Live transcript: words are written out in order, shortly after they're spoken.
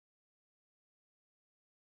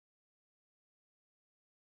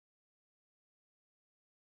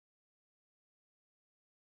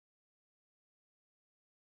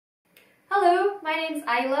Hello, my name's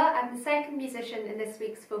Isla. I'm the second musician in this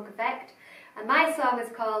week's Folk Effect, and my song is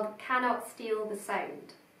called Cannot Steal the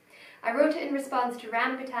Sound. I wrote it in response to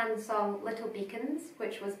Rambutan's song Little Beacons,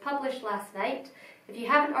 which was published last night. If you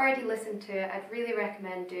haven't already listened to it, I'd really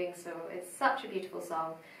recommend doing so. It's such a beautiful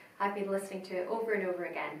song. I've been listening to it over and over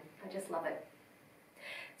again. I just love it.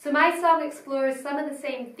 So my song explores some of the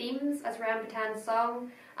same themes as Rambutan's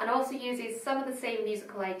song and also uses some of the same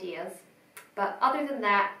musical ideas. But other than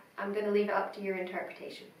that, I'm going to leave it up to your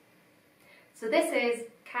interpretation. So this is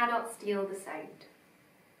Cannot Steal the Sound.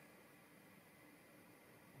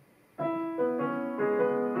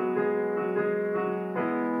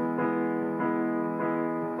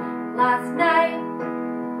 Last night,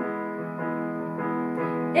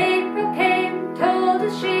 April came, told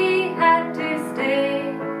us she had to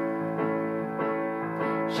stay.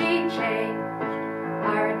 She changed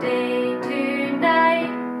our day to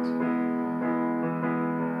night.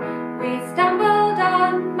 We stumbled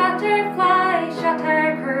on butterfly, shut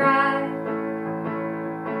her cry.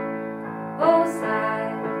 Oh, sigh.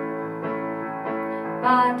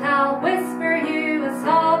 But I'll whisper you a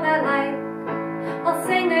song I like. I'll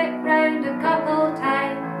sing it round a couple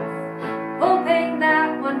times, hoping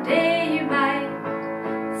that one day you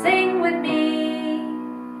might sing with me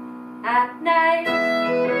at night.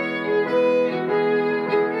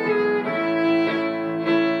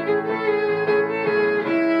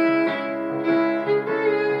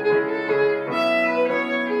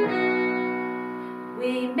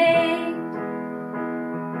 We made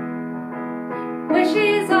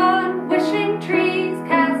wishes on wishing trees,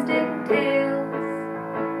 casting tales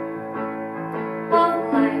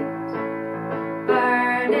of light,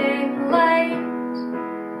 burning light.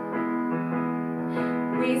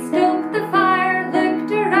 We stoked the fire,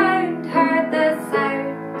 looked around, heard the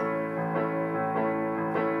sound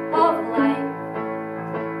of life,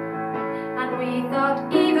 and we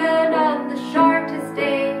thought even on the shortest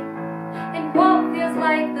day, in what feels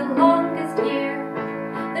like the longest year,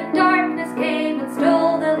 the darkness came and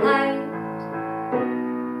stole the light.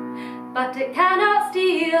 But it cannot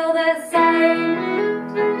steal the sound.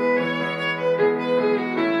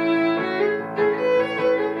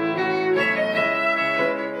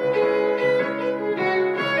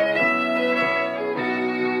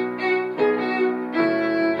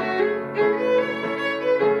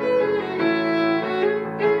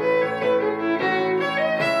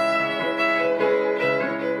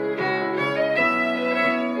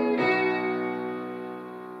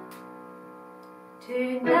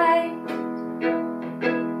 Tonight,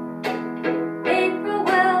 April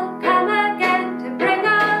will come again to bring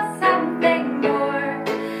us something more.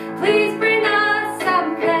 Please bring us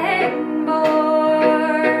something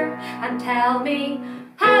more. And tell me,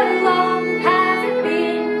 how long has it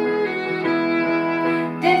been?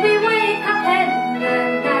 Did we wake up in the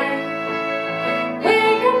night?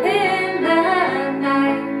 Wake up in the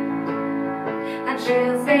night. And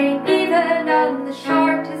she'll say, even on the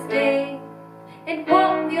shortest day, in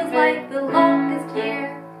what feels like the longest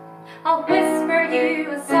year, I'll whisper you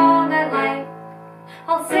a song I like.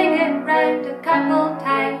 I'll sing it round a couple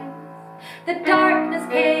times. The darkness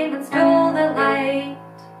came and stole the light,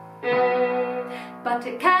 but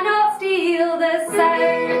it cannot steal the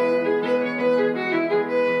sound.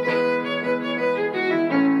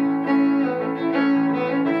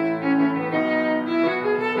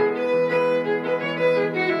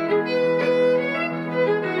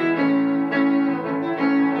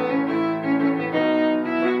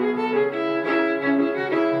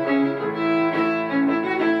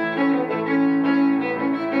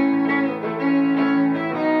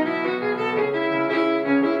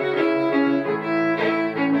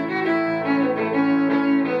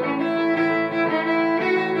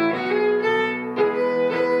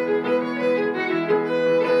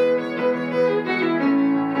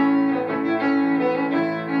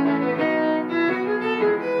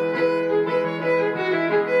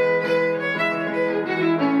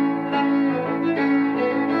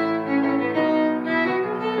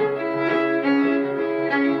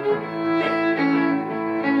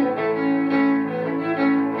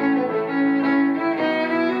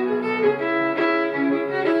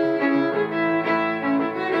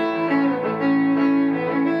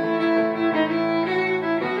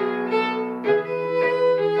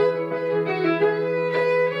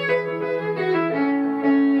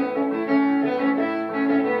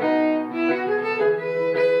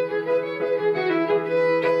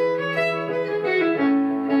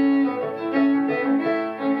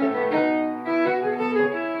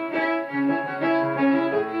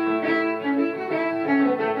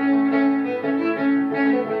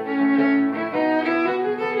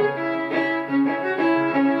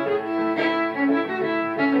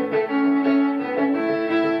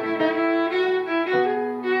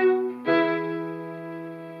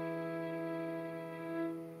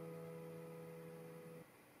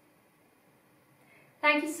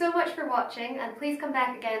 watching, and please come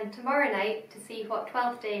back again tomorrow night to see what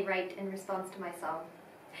 12th Day write in response to my song.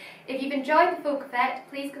 If you've enjoyed the folk effect,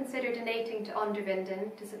 please consider donating to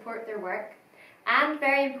Ondervinden to support their work. And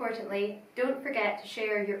very importantly, don't forget to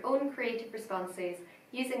share your own creative responses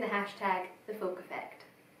using the hashtag #TheFolkEffect.